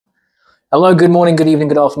Hello, good morning, good evening,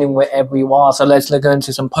 good afternoon, wherever you are. So let's go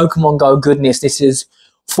into some Pokemon Go goodness. This is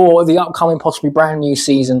for the upcoming, possibly brand new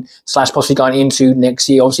season, / possibly going into next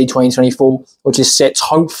year, obviously 2024, which is set to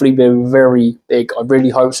hopefully be very big. I really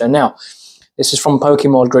hope so. Now, this is from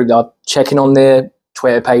Pokemon Group. They're checking on their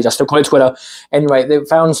Twitter page. I still call it Twitter. Anyway, they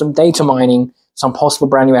found some data mining, some possible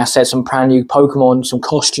brand new assets, some brand new Pokemon, some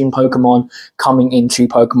costume Pokemon coming into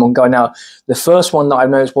Pokemon Go. Now, the first one that I've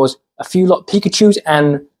noticed was a few Pikachus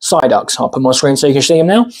and Psyducks. I'll put my screen so you can see them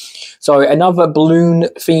now. So another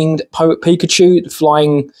balloon-themed Pikachu, the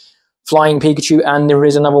flying Pikachu, and there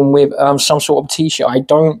is another one with some sort of T-shirt. I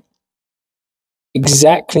don't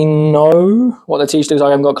exactly know what the T-shirt is. I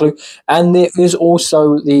haven't got a clue. And there is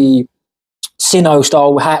also the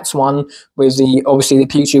Sinnoh-style hats one with obviously the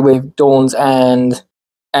Pikachu with Dawn's and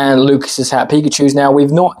Lucas's hat Pikachu's. Now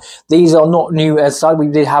these are not new as such. We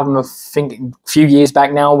did have them I think a few years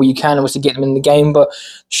back now where you can obviously get them in the game, but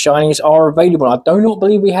shinies are available. I do not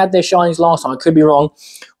believe we had their shinies last time. I could be wrong.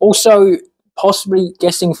 Also, possibly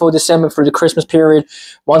guessing for December through the Christmas period,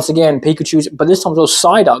 once again Pikachu's, but this time it was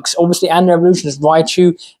Psyducks, obviously, and their evolutions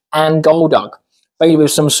Raichu and Golduck.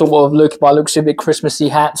 With some sort of looks a bit Christmassy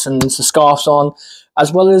hats and some scarves on,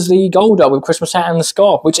 as well as the Golduck with Christmas hat and the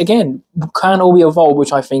scarf, which again can all be evolved,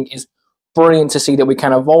 which I think is brilliant to see that we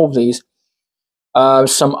can evolve these.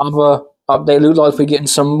 Some other update look like we're getting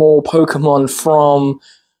some more Pokemon from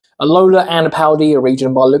Alola and the Paldea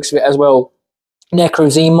region by the looks of it as well.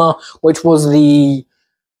 Necrozema, which was the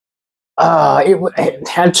it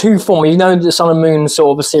had two forms. You know, the Sun and Moon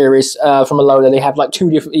sort of a series from Alola. They have like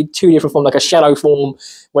two different forms, like a shadow form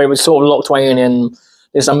where it was sort of locked away in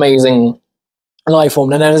this amazing life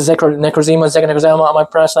form. And then there's Necrozema, am I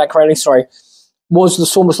pronouncing that correctly? Sorry.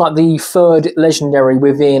 Was almost like the third legendary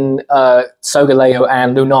within Solgaleo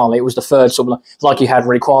and Lunala. It was the third sort of like you had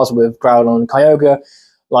Rayquaza with Groudon and Kyogre,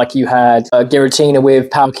 like you had Giratina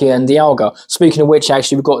with Palkia and Dialga. Speaking of which,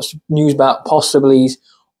 actually, we've got news about possibly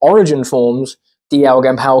origin forms, Dialga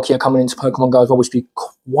and Palkia coming into Pokemon Go as well, which would be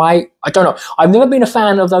quite... I don't know. I've never been a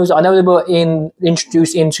fan of those. I know they were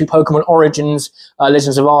introduced into Pokemon Origins,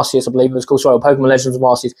 Legends of Arceus, I believe it was called. Sorry, Pokemon Legends of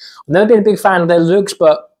Arceus. I've never been a big fan of their looks,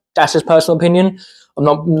 but that's just personal opinion. I'm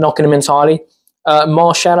not knocking them entirely.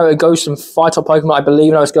 Marshadow, a Ghost and Fire-type Pokemon, I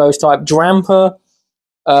believe. No, it's Ghost-type. Drampa,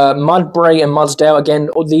 Mudbray, and Mudsdale. Again,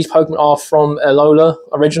 all these Pokemon are from Alola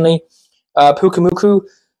originally. Pukamuku,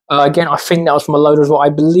 again, I think that was from Alola as well. I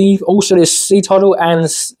believe also there's Seatottle and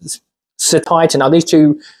Setitan. Now, these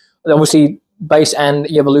two, obviously, base and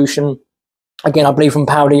evolution. Again, I believe from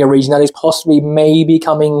Paldea region. That is possibly maybe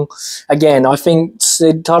coming again. I think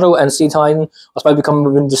Seatottle and Setitan are supposed to be coming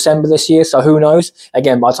within December this year, so who knows?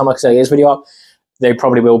 Again, by the time I can say this video up, they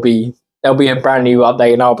probably will be. There'll be a brand new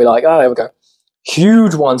update, and I'll be like, oh, there we go.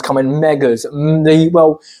 Huge ones coming, megas.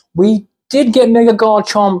 We did get Mega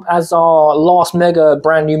Garchomp as our last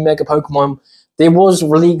brand new Mega Pokemon. There was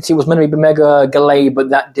leaked, it was meant to be Mega Gallade, but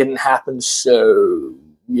that didn't happen, so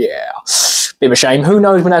yeah. Bit of a shame. Who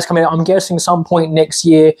knows when that's coming out? I'm guessing some point next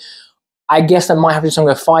year. I guess that might have to do something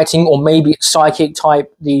with fighting, or maybe Psychic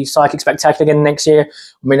type, the Psychic Spectacular again next year.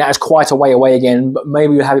 I mean, that is quite a way away again, but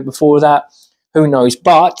maybe we'll have it before that. Who knows?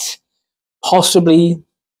 But possibly,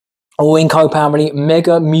 or in co-family,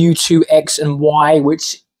 Mega Mewtwo X and Y,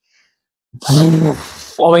 which... I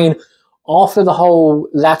mean, after the whole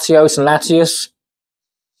Latios and Latias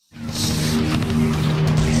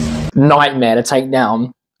nightmare to take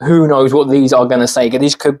down, who knows what these are going to say?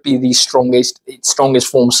 These could be the strongest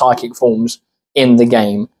form, psychic forms in the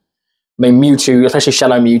game. I mean, Mewtwo, especially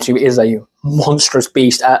Shadow Mewtwo, is a monstrous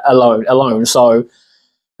beast alone. So,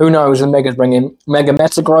 who knows what Mega's bringing? Mega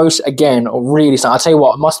Metagross, again, really stunning. I'll tell you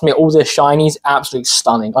what, I must admit, all their shinies, absolutely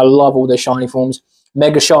stunning. I love all their shiny forms.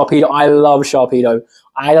 Mega Sharpedo, I love Sharpedo.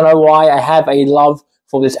 I don't know why, I have a love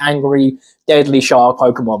for this angry, deadly shark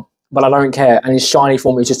Pokemon, but I don't care, and his shiny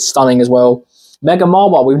form is just stunning as well. Mega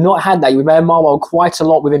Marwile, we've not had that. We've had Marwile quite a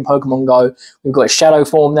lot within Pokemon Go. We've got a Shadow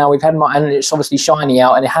form now, and it's obviously shiny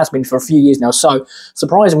out, and it has been for a few years now, so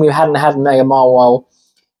surprisingly we hadn't had Mega Marwile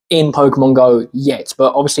in Pokemon Go yet,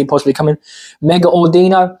 but obviously possibly coming. Mega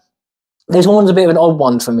Ordino, this one's a bit of an odd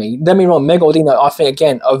one for me. Don't get me wrong, Mega Ordino, I think,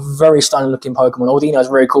 again, a very stunning looking Pokemon. Ordino is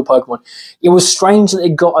a very cool Pokemon. It was strange that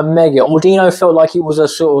it got a Mega. Ordino felt like it was a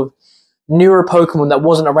sort of newer Pokemon that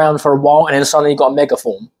wasn't around for a while, and then suddenly got a Mega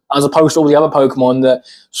form, as opposed to all the other Pokemon that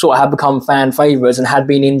sort of had become fan favorites and had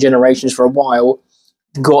been in generations for a while,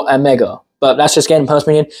 got a Mega. But that's just getting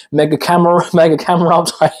personally in. Mega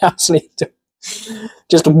Camerupt, I absolutely do.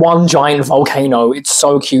 Just one giant volcano. It's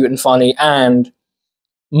so cute and funny, and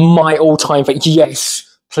my all-time favorite.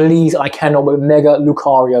 Yes, please, I cannot with Mega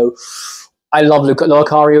Lucario. I love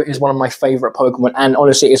Lucario is one of my favorite Pokemon, and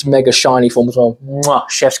honestly, it's mega shiny form as well. Mwah,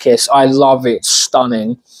 chef's kiss. I love it.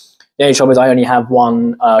 Stunning. The only trouble is I only have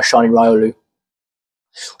one shiny Riolu,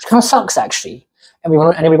 which kind of sucks actually.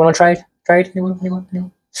 Anybody want to trade? Trade? Anyone?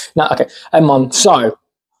 No. Okay. So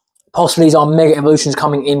possibly these are mega evolutions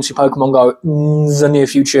coming into Pokemon Go in the near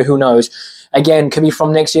future. Who knows? Again, could be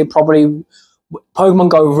from next year. Probably Pokemon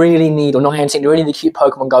Go really need, or Niantic really need to keep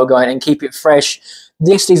Pokemon Go going and keep it fresh.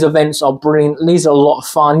 These events are brilliant. These are a lot of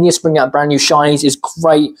fun. Yes, bringing out brand new shinies is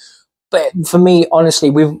great. But for me, honestly,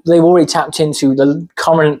 they've already tapped into the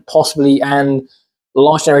current, possibly, and the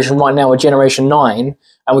last generation right now, a Generation 9,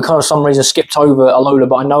 and we kind of for some reason skipped over Alola,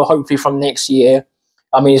 but I know hopefully from next year,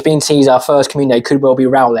 I mean, it's been teased our first community could well be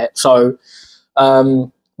Rowlet, so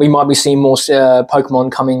we might be seeing more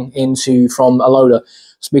Pokemon coming into from Alola.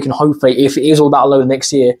 So we can hopefully, if it is all about Alola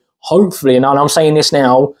next year, hopefully, and I'm saying this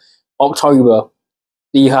now, October,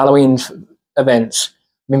 the Halloween events,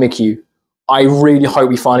 Mimikyu. I really hope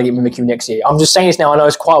we finally get Mimikyu next year. I'm just saying this now. I know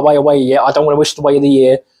it's quite a way away yet. I don't want to wish it away of the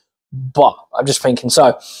year, but I'm just thinking.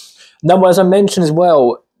 So, number as I mentioned as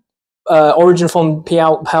well, origin from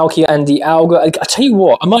Palkia and the Alga. I tell you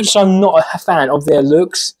what, much as I'm not a fan of their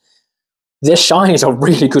looks, their shinies are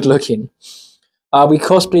really good looking. We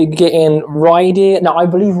possibly get in Rhyhorn. Now, I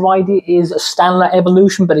believe Rhyhorn is a Stanley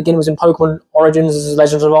evolution, but again, it was in Pokemon Origins as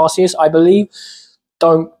Legends of Arceus, I believe.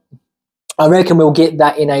 I reckon we'll get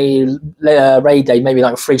that in a raid day, maybe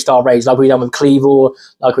like 3-star raids, like we've done with Cleavor,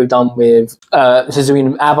 like we've done with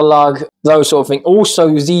Hisuian Avalugg, those sort of things. Also,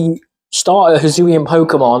 the starter Hisuian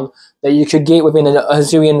Pokemon that you could get within a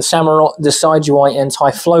Hisuian Samurott, Decidueye, and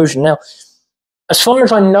Typhlosion. Now, as far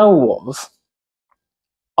as I know of,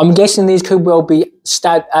 I'm guessing these could well be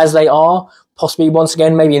stat as they are, possibly once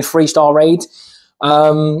again, maybe in 3-star raids.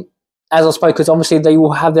 As I spoke, because obviously they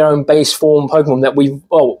will have their own base form Pokemon that we've,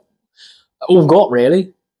 all got,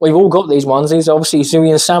 really. We've all got these ones. These are obviously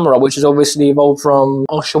Hisuian Samurott, which is obviously evolved from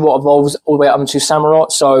Oshawott evolves all the way up into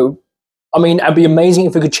Samurott. So, I mean, it'd be amazing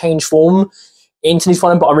if we could change form into these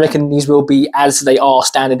ones, but I reckon these will be as they are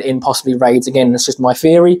standard in possibly raids. Again, that's just my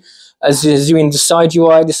theory. As Hisuian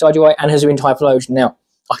Decidueye, and Hisuian Typhlosion. Now,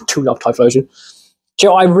 I do love Typhlosion.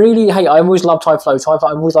 Joe, I always loved Typhlosion.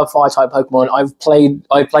 I always loved Fire-type Pokemon. I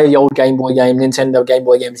played the old Game Boy game, Nintendo Game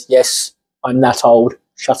Boy games. Yes, I'm that old.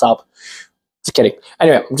 Shut up. Just kidding.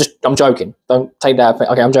 Anyway, I'm joking. Don't take that.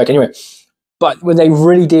 Okay, I'm joking. Anyway, but when they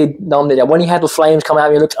really did that, when he had the flames come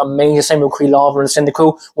out, it looked amazing. Same with Lava and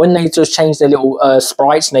Cyndaquil. When they just changed their little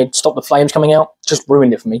sprites and they stopped the flames coming out, just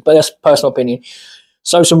ruined it for me. But that's personal opinion.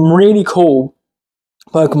 So some really cool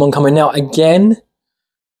Pokemon coming out again.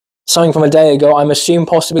 Something from a day ago. I'm assuming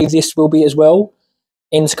possibly this will be as well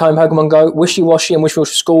into coming Pokemon Go. Wishy-Washy and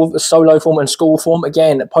Wishy-Washy Solo form and School form.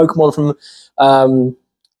 Again, Pokemon from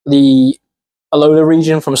the Alola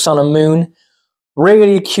region from Sun and Moon.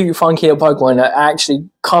 Really cute, funky little Pokemon that actually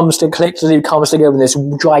comes together in this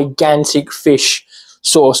gigantic fish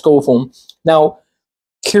sort of School form. Now,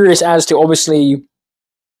 curious as to, obviously,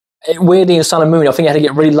 weirdly in Sun and Moon, I think it had to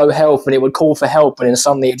get really low health and it would call for help, and then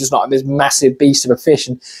suddenly it just like this massive beast of a fish.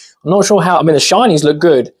 And I'm not sure how. I mean, the shinies look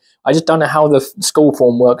good. I just don't know how the School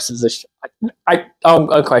form works as I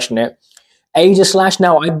question it. Aegislash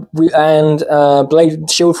now and Blade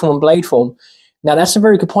Shield form and Blade form. Now that's a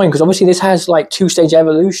very good point, because obviously this has like 2-stage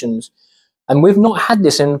evolutions, and we've not had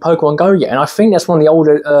this in Pokemon Go yet. And I think that's one of the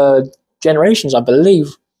older generations, I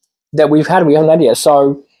believe, that we haven't had yet.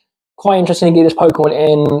 So quite interesting to get this Pokemon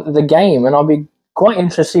in the game, and I'll be quite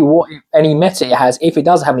interested to see what any meta it has, if it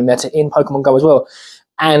does have any meta in Pokemon Go as well.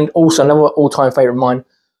 And also another all-time favorite of mine,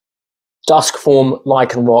 Dusk form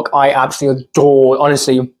Lycanroc. I absolutely adore.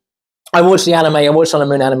 Honestly, I watched the anime. I watched Sun and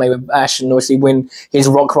Moon anime with Ash, and obviously when his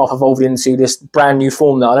Rockruff evolved into this brand new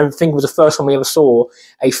form that I don't think was the first time we ever saw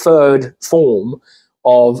a third form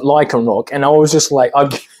of Lycanroc, and I was just like,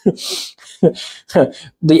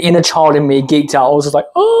 the inner child in me geeked out. I was just like,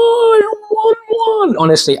 oh, I want one.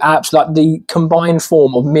 Honestly, absolutely, the combined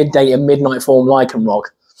form of midday and midnight form Lycanroc.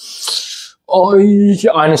 Oh,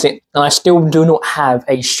 honestly, and I still do not have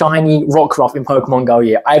a shiny Rockruff in Pokemon Go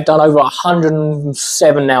yet. I've done over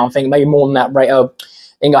 107 now, I think, maybe more than that.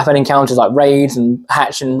 I've had encounters like raids and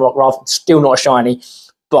Hatch and Rockruff, still not shiny.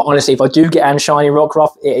 But honestly, if I do get an shiny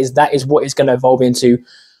Rockruff, that is what it's going to evolve into,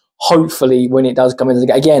 hopefully, when it does come into the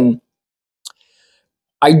game. Again,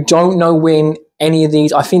 I don't know when any of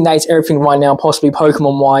these, I think that is everything right now, possibly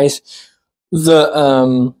Pokemon-wise,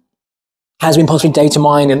 that has been possibly data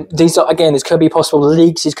mined, and these are, again, this could be possible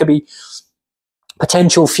leaks, this could be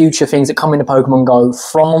potential future things that come into Pokemon Go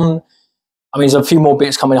from, I mean, there's a few more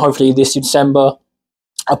bits coming hopefully this December,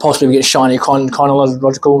 I'll possibly get shiny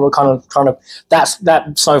chronological kind of that's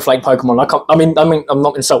that snowflake Pokemon. I mean, I'm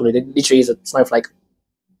not insulted. It literally is a snowflake.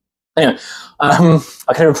 Anyway, I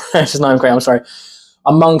can't pronounce his name correctly. I'm sorry.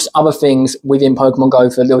 Amongst other things within Pokemon Go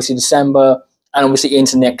for obviously December and obviously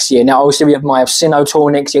into next year. Now, obviously, we might have Sinnoh Tour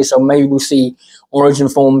next year, so maybe we'll see Origin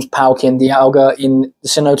Forms, Palkia, Dialga in the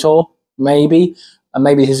Sinnoh Tour, maybe, and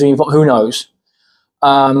maybe who knows.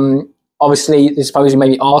 Obviously, there's supposedly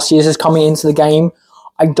maybe Arceus is coming into the game.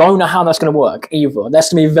 I don't know how that's going to work either.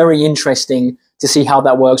 That's going to be very interesting to see how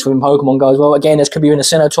that works within Pokemon Go as well. Again, this could be in a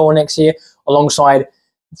Sinnoh Tour next year, alongside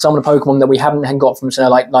some of the Pokemon that we haven't got from Sinnoh,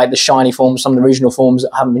 like the shiny forms, some of the regional forms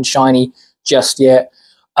that haven't been shiny just yet.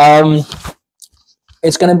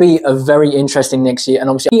 It's going to be a very interesting next year, and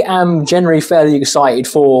obviously I am generally fairly excited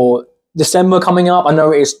for December coming up. I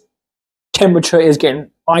know temperature is getting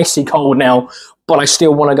icy cold now, but I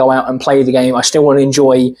still want to go out and play the game. I still want to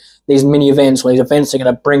enjoy these mini events, or these events are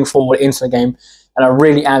going to bring forward into the game, and I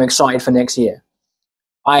really am excited for next year.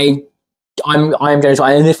 I am going to,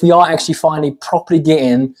 and if we are actually finally properly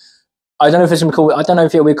getting, I don't know if it's going to be called, I don't know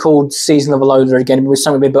if it'll be called Season of Alola again with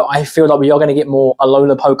something, but I feel like we are going to get more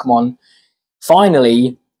Alola Pokemon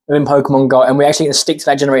finally within Pokemon Go, and we're actually going to stick to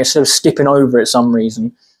that generator instead of skipping over it for some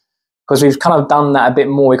reason. Because we've kind of done that a bit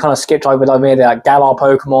more. We kind of skipped over like Galar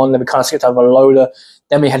Pokemon, then we kind of skipped over Alola,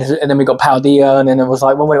 then we got Paldea, and then it was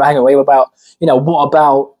like, well, wait, hang on,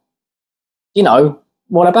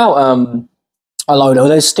 what about Alola?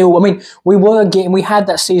 There's still, I mean, we had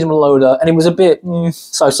that season with Alola, and it was a bit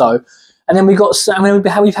so-so. And then we've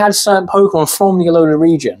had certain Pokemon from the Alola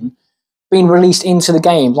region being released into the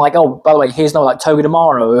game. Like, oh, by the way, here's like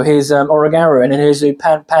Togedemaru, or here's Origaru, and then here's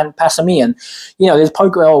Passamian. There's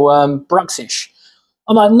Pokemon Bruxish.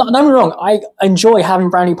 I'm like, don't get me wrong, I enjoy having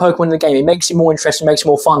brand new Pokemon in the game. It makes it more interesting, makes it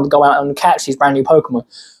more fun to go out and catch these brand new Pokemon.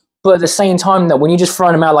 But at the same time, though, when you just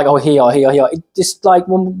throw them out like, oh, here, it just like,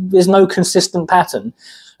 there's no consistent pattern. And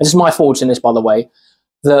this is my thoughts in this, by the way,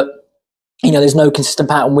 that, there's no consistent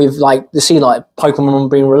pattern with like Pokemon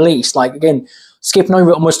being released. Like, again, skipping over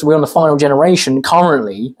it almost, we're on the final generation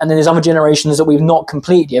currently, and then there's other generations that we've not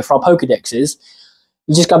completed yet for our Pokedexes.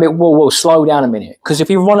 You just got a bit, whoa, slow down a minute. Because if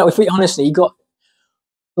we honestly, you got,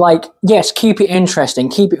 like, yes, keep it interesting,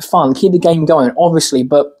 keep it fun, keep the game going, obviously,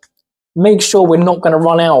 but make sure we're not going to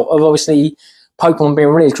run out of, obviously, Pokemon being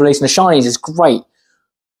released. Releasing the shinies is great.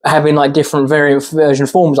 Having, like, different version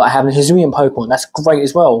forms, like having Hisuian Pokemon, that's great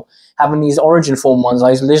as well. Having these Origin form ones,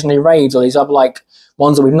 like these Legendary Raids, or these other, like,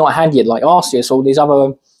 ones that we've not had yet, like Arceus, or these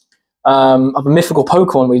other mythical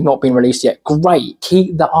Pokemon we've not been released yet. Great.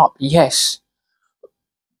 Keep that up. Yes.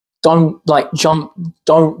 Don't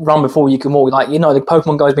run before you can walk. Like, the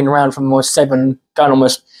Pokemon Go has been around for almost 7, going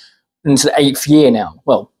almost into the 8th year now.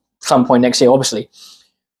 Well, some point next year, obviously.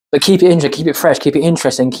 But keep it interesting, keep it fresh, keep it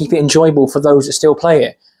interesting, keep it enjoyable for those that still play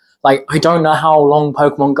it. Like, I don't know how long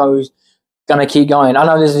Pokemon Go's gonna keep going. I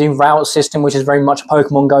know there's a new route system, which is very much a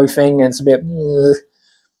Pokemon Go thing, and it's a bit.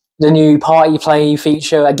 The new party play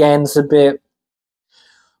feature, again, is a bit.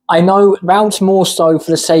 I know routes more so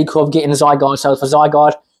for the sake of getting Zygarde sales for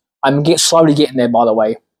Zygarde. I'm slowly getting there, by the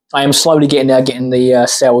way. I am slowly getting there, getting the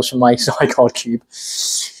sales for my Zygarde cube.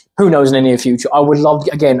 Who knows in the near future? I would love,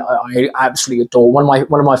 again, I absolutely adore one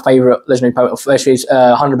of my favorite legendary Pokemon, especially is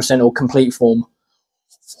 100% or complete form.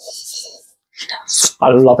 I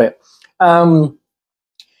love it.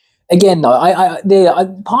 Again, though,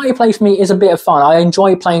 the party play for me is a bit of fun. I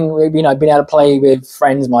enjoy playing with, being able to play with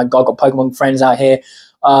friends. I've got Pokemon friends out here,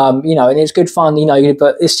 and it's good fun,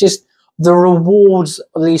 but it's just the rewards,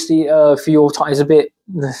 at least for your time, is a bit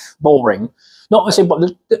boring. Not to say,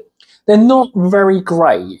 but they're not very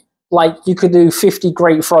great. Like, you could do 50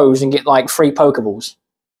 great throws and get, like, 3 Pokeballs.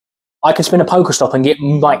 I could spin a Pokestop and get,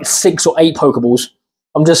 like, 6 or 8 Pokeballs.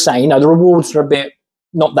 I'm just saying, the rewards are a bit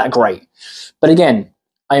not that great. But again,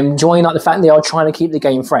 I am enjoying the fact they are trying to keep the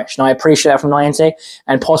game fresh. And I appreciate that from Niantic,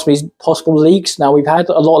 and possible leaks. Now, we've had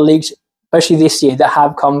a lot of leaks, especially this year, that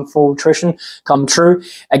have come true.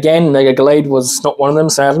 Again, Mega Glade was not one of them,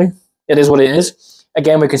 sadly. It is what it is.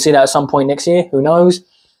 Again, we can see that at some point next year. Who knows?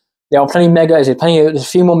 There are there's a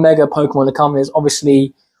few more Mega Pokemon to come. There's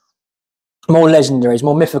obviously more legendaries,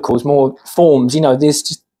 more mythicals, more forms.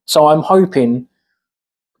 So I'm hoping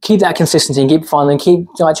keep that consistency and keep fun and keep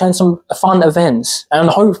trying some fun events. And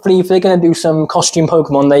hopefully, if they're going to do some costume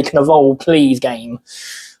Pokemon, they can evolve. Please, game.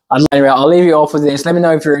 Anyway, I'll leave you off with this. Let me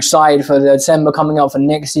know if you're excited for the December coming up for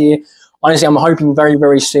next year. Honestly, I'm hoping very,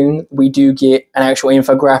 very soon we do get an actual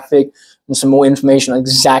infographic and some more information on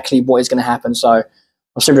exactly what is going to happen. So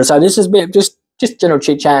I'm super excited. This is a bit of just general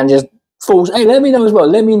chit chat and just thoughts. Hey, let me know as well.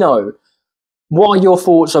 Let me know what are your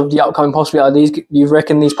thoughts of the upcoming possibilities? You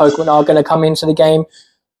reckon these Pokemon are going to come into the game?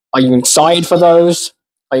 Are you excited for those?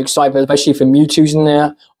 Are you excited, especially for Mewtwo's in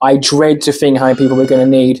there? I dread to think how many people we're going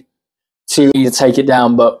to need to either take it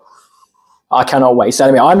down, but I cannot wait. So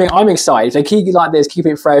anyway, I'm excited. If they keep it like this, keep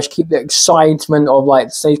it fresh, keep the excitement of like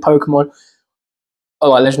these Pokemon, or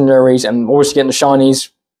like legendaries, and obviously getting the shinies,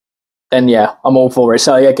 then yeah, I'm all for it.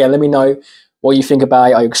 So yeah, again, let me know what you think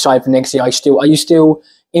about it. Are you excited for next year? Are you still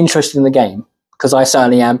interested in the game? Because I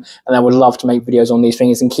certainly am, and I would love to make videos on these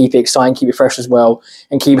things and keep it exciting, keep it fresh as well,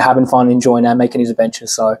 and keep having fun, enjoying and making these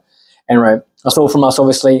adventures. So anyway, that's all from us,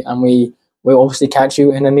 obviously, and we'll obviously catch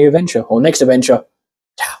you in a new adventure or next adventure.